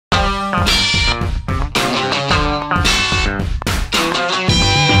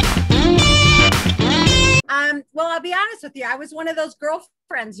Well, I'll be honest with you. I was one of those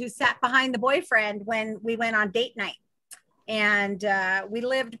girlfriends who sat behind the boyfriend when we went on date night. And we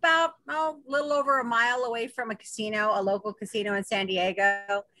lived about a little over a mile away from a casino, a local casino in San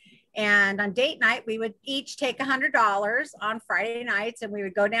Diego. And on date night, we would each take $100 on Friday nights, and we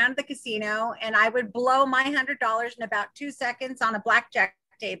would go down to the casino, and I would blow my $100 in about 2 seconds on a blackjack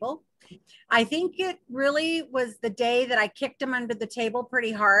table. I think it really was the day that I kicked him under the table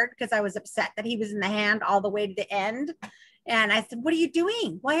pretty hard because I was upset that he was in the hand all the way to the end. And I said, "What are you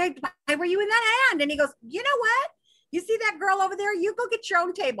doing? Why were you in that hand?" And he goes, "You know what? You see that girl over there? You go get your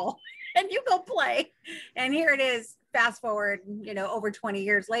own table and you go play." And here it is, fast forward, over 20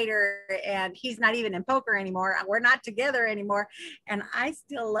 years later, and he's not even in poker anymore. We're not together anymore. And I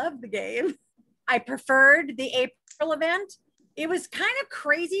still love the game. I preferred the April event. It was kind of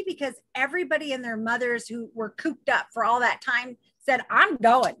crazy because everybody and their mothers who were cooped up for all that time said, "I'm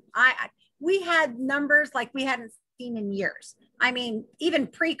going." We had numbers like we hadn't seen in years. I mean, even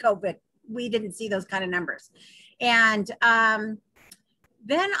pre-COVID, we didn't see those kind of numbers. And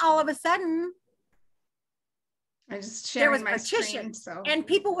then all of a sudden, there was partition, and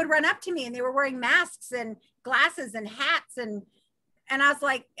people would run up to me, and they were wearing masks and glasses and hats, and I was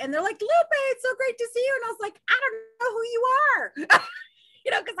like, and they're like, "Lupe, it's so great to see you." And I was like, "I don't know who you are,"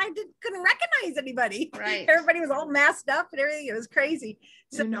 because I couldn't recognize anybody. Right. Everybody was all masked up and everything. It was crazy.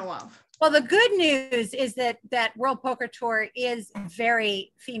 So, of. Well, the good news is that World Poker Tour is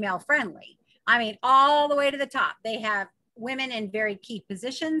very female friendly. I mean, all the way to the top. They have women in very key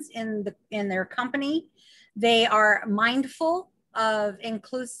positions in their company. They are mindful of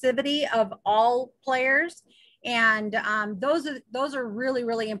inclusivity of all players. And those are really,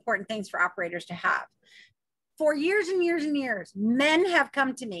 really important things for operators to have. For years and years and years, men have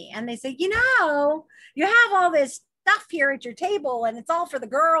come to me and they say, "You have all this stuff here at your table and it's all for the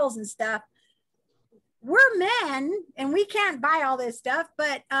girls and stuff. We're men and we can't buy all this stuff,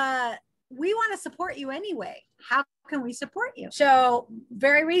 but we want to support you anyway. How can we support you?" So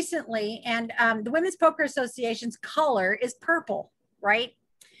very recently, and the Women's Poker Association's color is purple, right?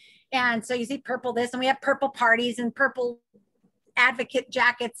 And so you see purple this, and we have purple parties and purple advocate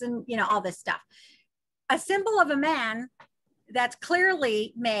jackets and, all this stuff. A symbol of a man that's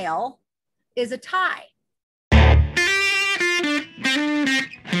clearly male is a tie.